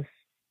enjoy this.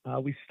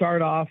 We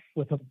start off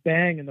with a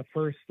bang in the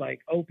first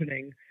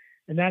opening,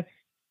 and that's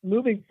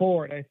moving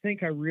forward. I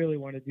think I really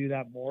want to do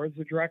that more as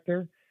a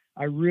director.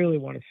 I really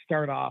want to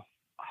start off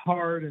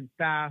hard and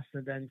fast,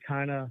 and then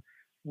kind of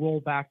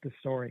roll back the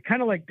story,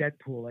 kind of like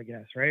Deadpool, I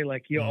guess, right?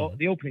 Like,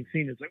 the opening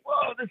scene is like,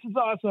 whoa, this is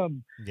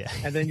awesome. Yeah.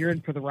 And then you're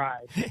in for the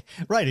ride.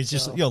 Right. It's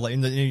just, like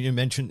you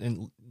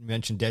mentioned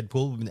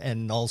Deadpool,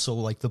 and also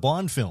like the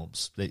Bond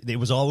films. They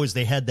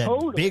had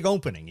that big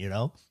opening,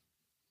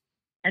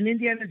 And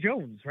Indiana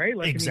Jones, right?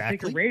 Like, exactly. I mean,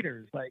 think of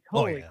Raiders, like,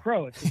 holy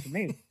crow, it's just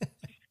amazing.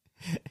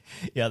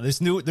 Yeah.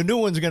 The new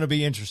one's going to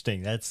be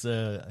interesting. That's,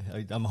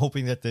 I'm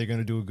hoping that they're going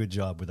to do a good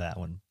job with that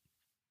one.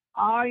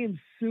 I am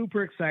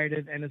super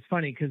excited, and it's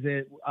funny because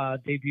it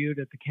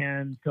debuted at the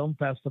Cannes Film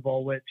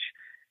Festival, which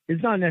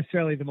is not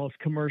necessarily the most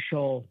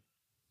commercial,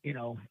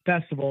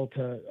 festival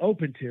to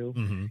open to.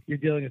 Mm-hmm. You're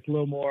dealing with a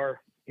little more,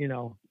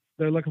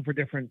 they're looking for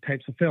different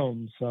types of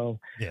films. So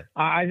Yeah.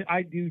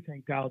 I do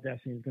think Dial of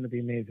Destiny is going to be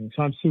amazing.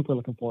 So I'm super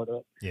looking forward to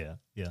it. Yeah,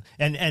 yeah.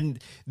 And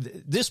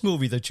this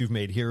movie that you've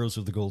made, Heroes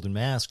of the Golden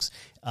Masks,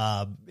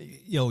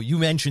 you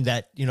mentioned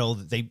that,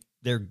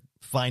 they're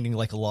finding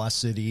like a lost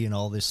city and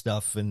all this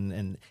stuff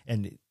and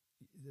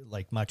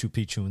like Machu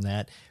Picchu and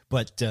that.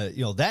 But,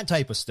 that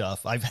type of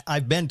stuff,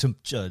 I've been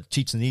to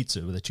Chichen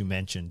Itza that you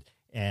mentioned.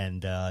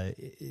 And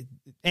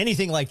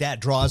anything like that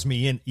draws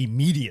me in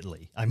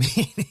immediately. I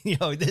mean,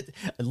 I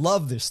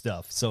love this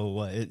stuff.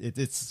 So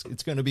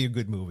it's going to be a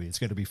good movie. It's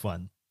going to be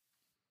fun.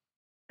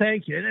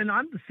 Thank you. And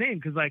I'm the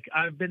same because,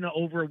 I've been to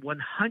over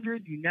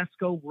 100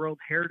 UNESCO World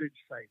Heritage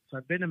Sites. So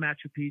I've been to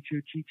Machu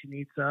Picchu, Chichen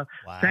Itza,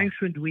 Wow.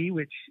 Sanxuandui,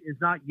 which is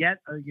not yet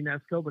a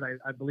UNESCO, but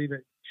I believe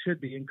it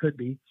should be and could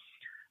be.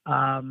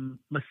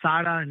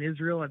 Masada in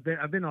Israel.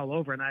 I've been all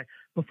over. And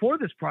before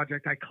this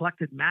project, I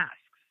collected masks.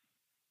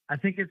 I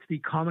think it's the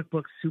comic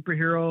book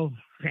superhero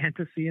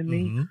fantasy in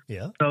me. Mm-hmm.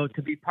 Yeah. So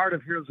to be part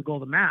of Heroes of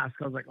Golden Mask,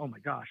 I was like, oh my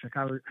gosh, I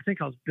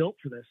think I was built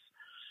for this.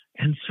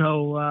 And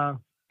so,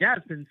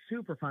 it's been a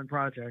super fun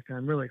project.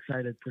 I'm really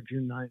excited for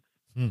June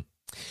 9th.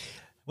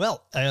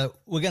 Well,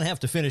 we're going to have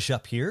to finish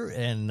up here.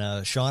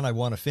 And Sean, I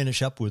want to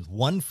finish up with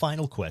one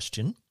final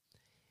question.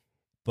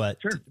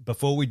 But Sure.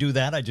 Before we do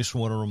that, I just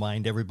want to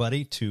remind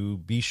everybody to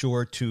be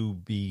sure to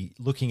be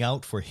looking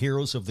out for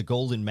Heroes of the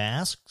Golden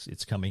Masks.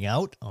 It's coming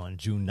out on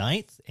June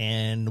 9th.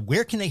 And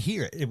where can they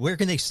hear it? Where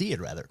can they see it,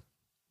 rather?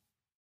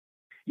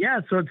 Yeah,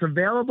 so it's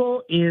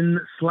available in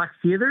select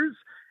theaters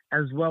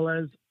as well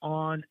as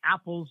on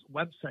Apple's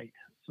website.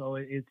 So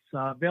it's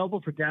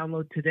available for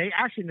download today.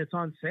 Actually, it's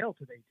on sale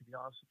today, to be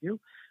honest with you.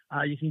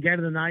 You can get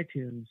it in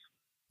iTunes.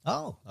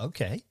 Oh,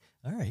 okay.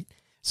 All right.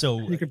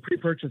 So you can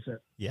pre-purchase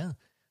it. Yeah.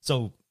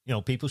 So,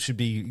 people should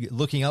be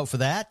looking out for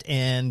that.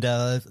 And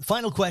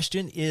final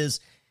question is,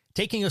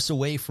 taking us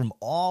away from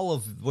all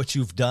of what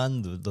you've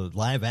done, the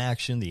live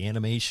action, the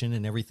animation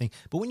and everything.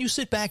 But when you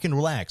sit back and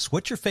relax,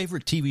 what's your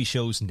favorite TV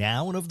shows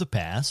now and of the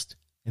past?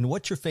 And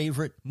what's your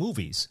favorite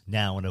movies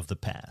now and of the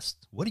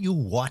past? What are you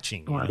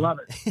watching? Oh, I love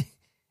it.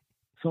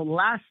 So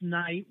last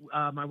night,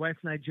 my wife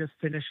and I just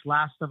finished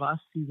Last of Us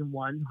season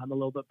 1. I'm a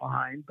little bit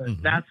behind,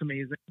 but that's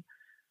amazing.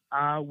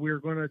 We're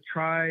going to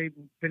try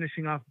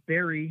finishing off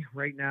Barry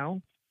right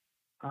now.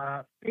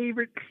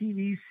 Favorite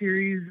TV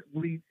series?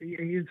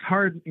 It's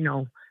hard,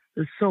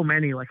 there's so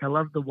many. I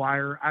love The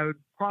Wire. I would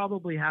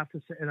probably have to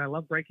say, and I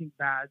love Breaking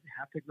Bad.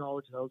 Have to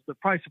acknowledge those, but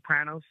probably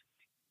Sopranos.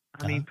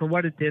 I mean, for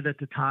what it did at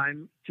the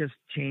time, just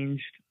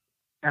changed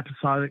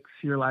episodic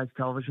serialized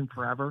television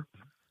forever.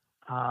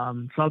 So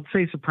I'd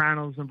say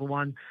Sopranos, number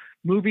one.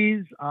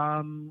 Movies,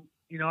 I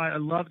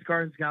loved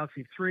Guardians of the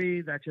Galaxy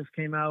 3. That just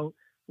came out.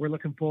 We're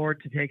looking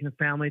forward to taking the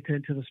family to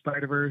Into the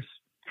Spider-Verse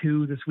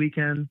 2 this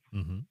weekend.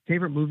 Mm-hmm.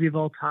 Favorite movie of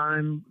all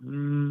time?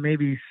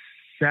 Maybe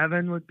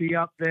 7 would be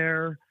up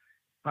there.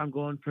 If I'm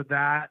going for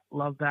that.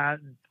 Love that.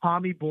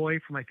 Tommy Boy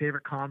for my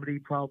favorite comedy,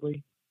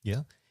 probably.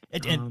 Yeah.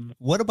 And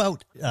what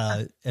about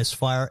as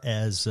far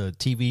as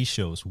TV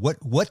shows?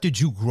 What did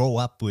you grow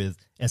up with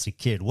as a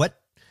kid? What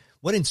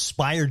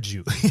inspired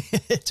you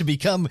to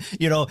become,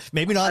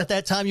 maybe not at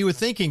that time you were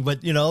thinking, but,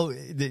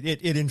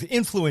 it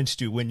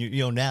influenced you when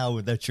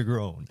now that you're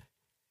grown?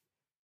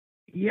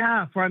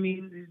 Yeah.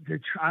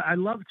 I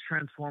loved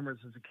Transformers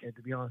as a kid,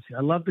 to be honest with you.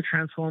 I loved the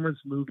Transformers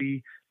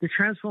movie, the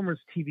Transformers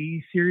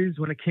TV series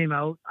when it came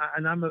out.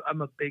 And I'm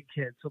a big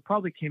kid, so it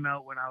probably came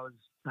out when I was,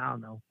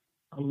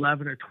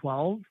 11 or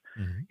 12,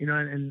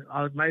 and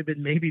I might have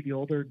been maybe the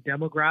older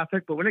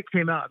demographic, but when it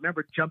came out, I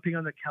remember jumping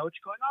on the couch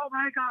going, oh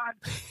my God,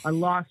 I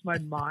lost my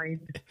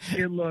mind.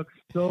 It looks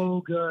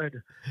so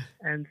good.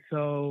 And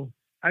so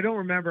I don't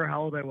remember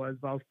how old I was,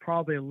 but I was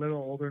probably a little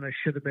older than I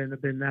should have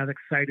been that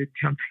excited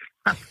jumping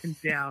up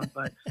and down,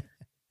 but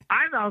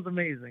I thought it was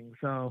amazing.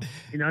 So,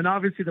 and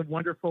obviously the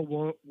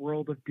wonderful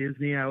world of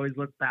Disney. I always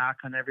look back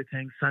on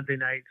everything, Sunday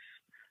nights,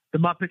 The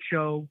Muppet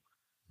Show.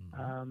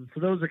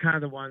 So those are kind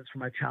of the ones from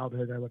my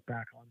childhood I look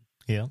back on.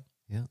 Yeah.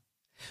 Yeah.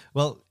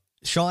 Well,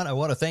 Sean, I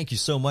want to thank you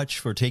so much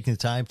for taking the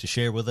time to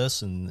share with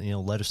us and,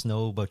 let us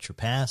know about your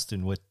past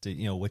and what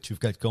you've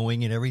got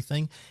going and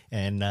everything.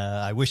 And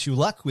I wish you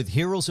luck with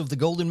Heroes of the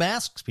Golden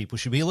Masks. People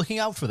should be looking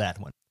out for that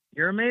one.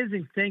 You're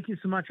amazing. Thank you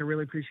so much. I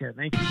really appreciate it.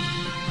 Thank you.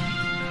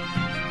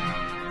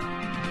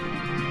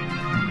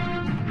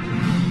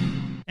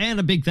 And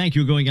a big thank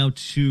you going out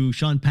to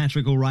Sean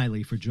Patrick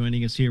O'Reilly for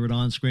joining us here at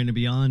On Screen and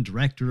Beyond,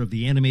 director of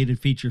the animated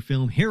feature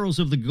film Heroes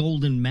of the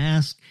Golden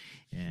Mask.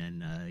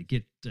 And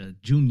get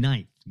June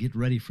 9th. Get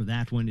ready for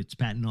that one. It's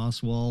Patton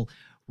Oswalt,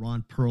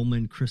 Ron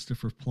Perlman,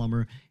 Christopher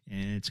Plummer,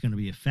 and it's going to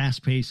be a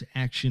fast-paced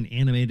action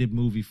animated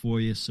movie for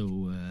you,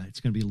 so it's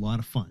going to be a lot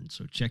of fun.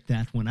 So check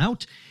that one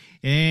out.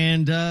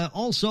 And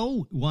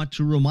also want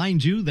to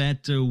remind you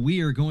that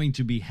we are going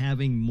to be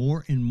having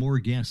more and more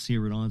guests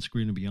here at On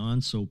Screen and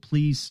Beyond, so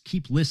please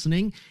keep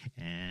listening,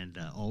 and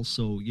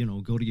also,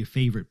 go to your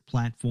favorite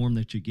platform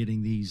that you're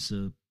getting these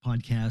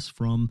podcasts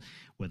from,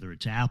 whether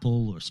it's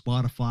Apple or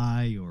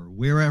Spotify or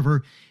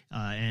wherever,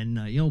 and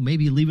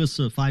maybe leave us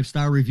a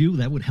 5-star review.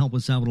 That would help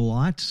us out a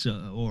lot.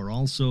 Or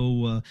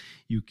also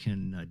you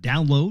can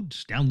download,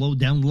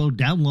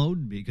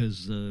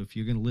 because if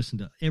you're going to listen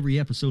to every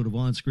episode of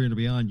On Screen and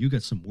Beyond, you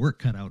got some work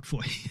cut out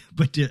for you.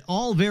 But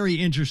all very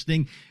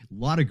interesting, a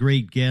lot of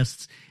great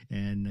guests,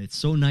 and it's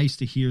so nice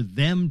to hear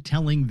them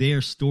telling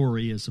their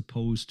story as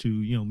opposed to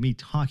me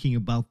talking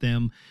about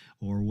them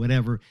or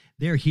whatever.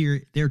 They're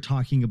here, they're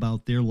talking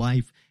about their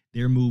life,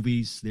 their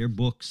movies, their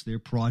books, their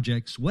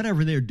projects,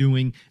 whatever they're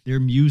doing, their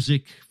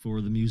music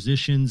for the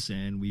musicians.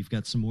 And we've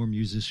got some more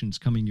musicians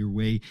coming your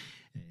way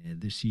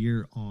this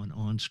year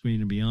on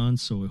Screen and Beyond.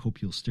 So I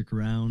hope you'll stick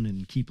around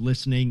and keep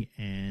listening.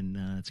 And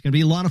it's going to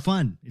be a lot of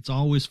fun. It's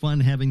always fun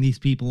having these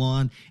people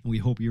on, and we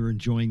hope you're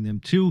enjoying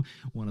them too.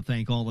 I want to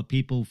thank all the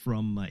people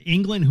from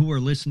England who are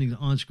listening to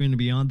On Screen and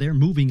Beyond. They're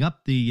moving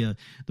up the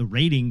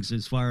ratings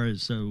as far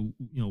as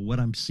what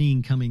I'm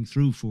seeing coming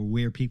through for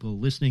where people are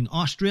listening.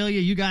 Australia,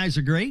 you guys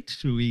are great.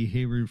 We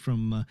hear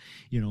from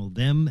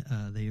them.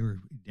 They are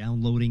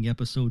downloading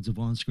episodes of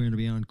On Screen and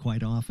Beyond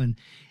quite often,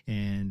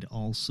 and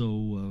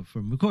also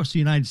from, of course, the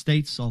United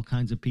States, all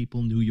kinds of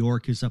people. New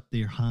York is up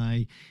there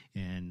high,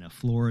 and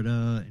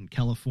Florida and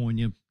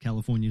California.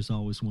 California is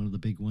always one of the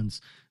big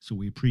ones, so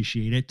we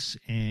appreciate it.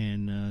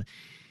 And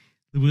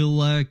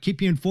we'll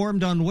keep you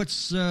informed on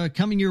what's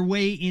coming your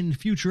way in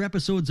future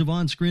episodes of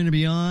On Screen and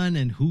Beyond,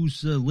 and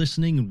who's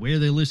listening and where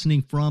they're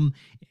listening from.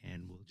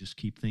 And we'll just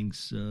keep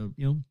things,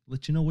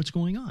 let you know what's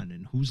going on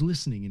and who's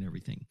listening and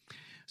everything.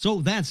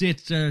 So that's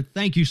it.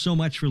 Thank you so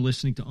much for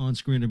listening to On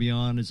Screen and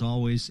Beyond, as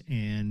always,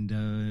 and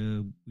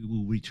we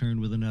will return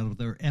with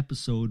another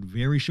episode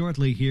very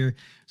shortly here.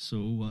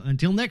 So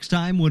until next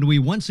time, when we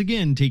once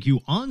again take you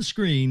on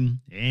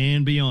screen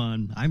and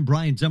beyond, I'm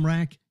Brian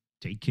Zemrak.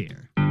 Take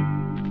care.